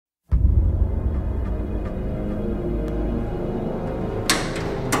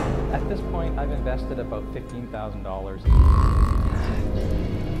this point, I've invested about $15,000.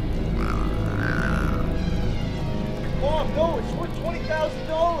 Mom, no, it's worth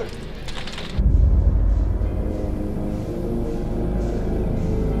 $20,000.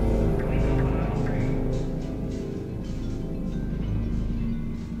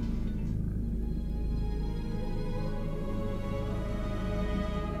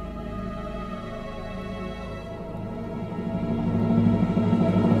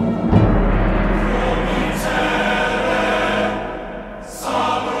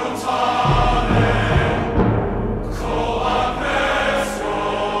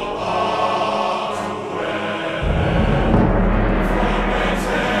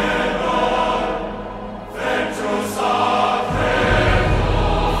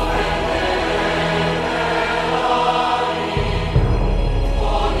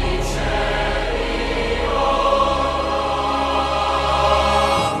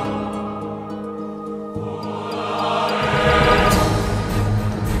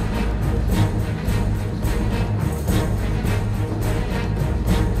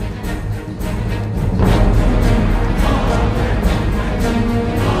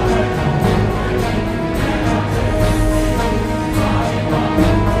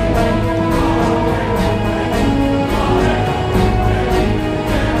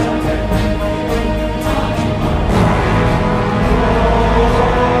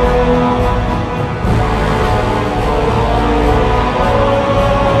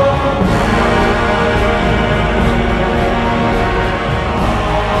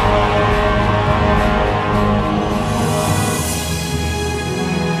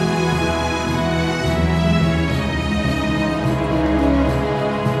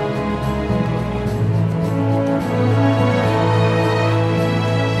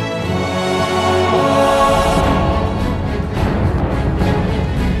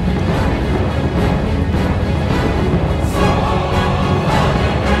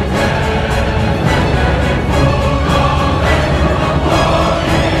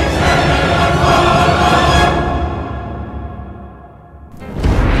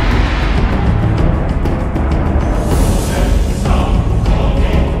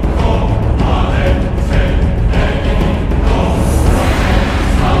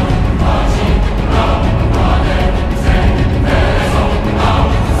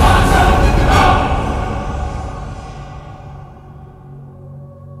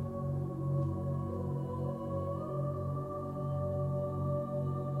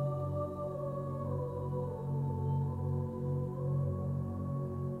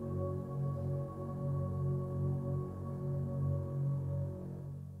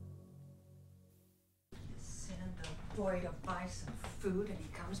 Boy to buy some food and he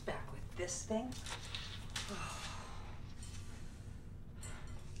comes back with this thing?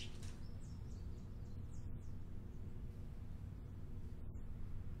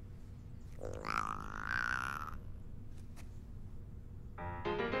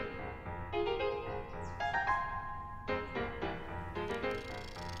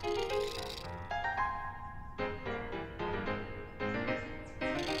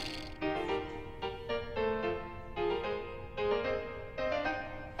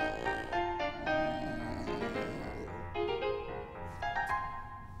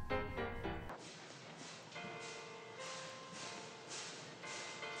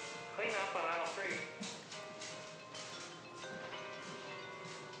 Clean up on aisle 3.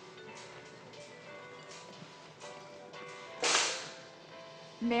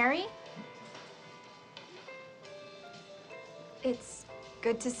 Mary? It's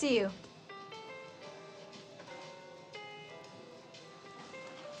good to see you.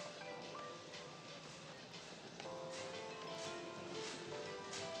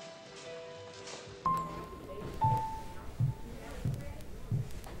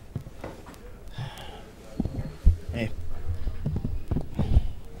 Hey.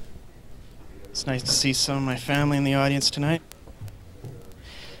 It's nice to see some of my family in the audience tonight.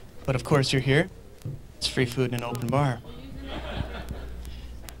 But of course you're here. It's free food in an open bar.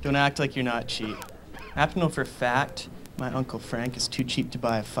 Don't act like you're not cheap. I happen to know for a fact my Uncle Frank is too cheap to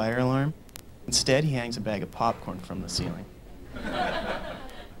buy a fire alarm. Instead, he hangs a bag of popcorn from the ceiling.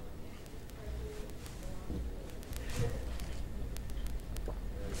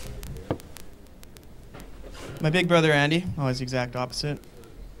 My big brother Andy, always the exact opposite,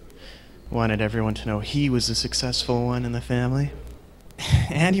 wanted everyone to know he was the successful one in the family.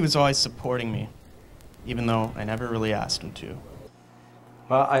 And he was always supporting me, even though I never really asked him to.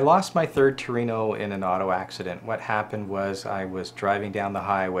 Well, I lost my third Torino in an auto accident. What happened was I was driving down the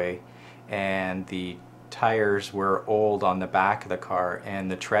highway and the tires were old on the back of the car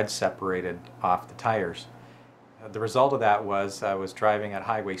and the tread separated off the tires. The result of that was I was driving at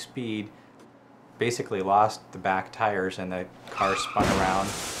highway speed, basically lost the back tires, and the car spun around,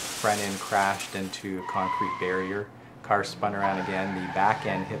 front end crashed into a concrete barrier. Car spun around again, the back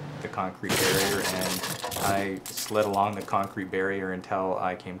end hit the concrete barrier, and I slid along the concrete barrier until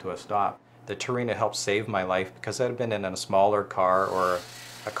I came to a stop. The Torino helped save my life because I'd have been in a smaller car or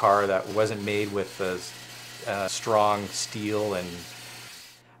a car that wasn't made with strong steel, and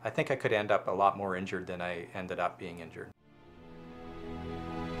I think I could end up a lot more injured than I ended up being injured.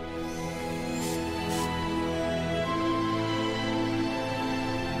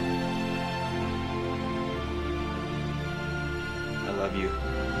 I love you.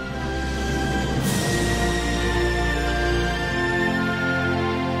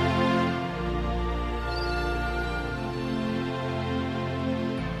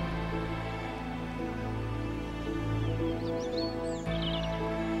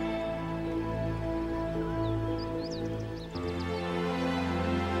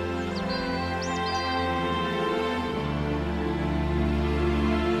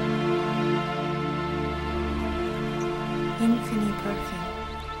 Infinitely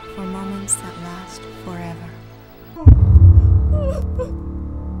perfect for moments that last forever.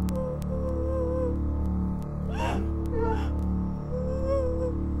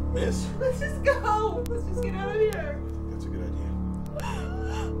 Miss? Let's just go. Let's just get out of here. That's a good idea.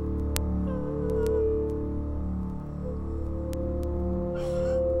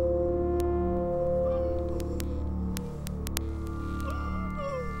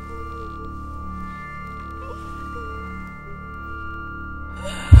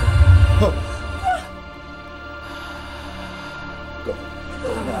 Go.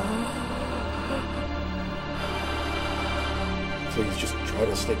 Go now. Please just try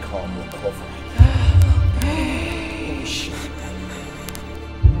to stay calm. We'll call for help. Holy shit.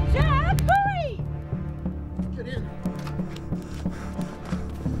 Jack, hurry! Get in.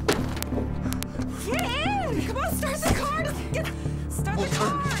 Get in! Come on, start the car. Start the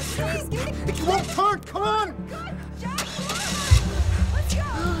car. Please, give me the... It won't turn. Come on.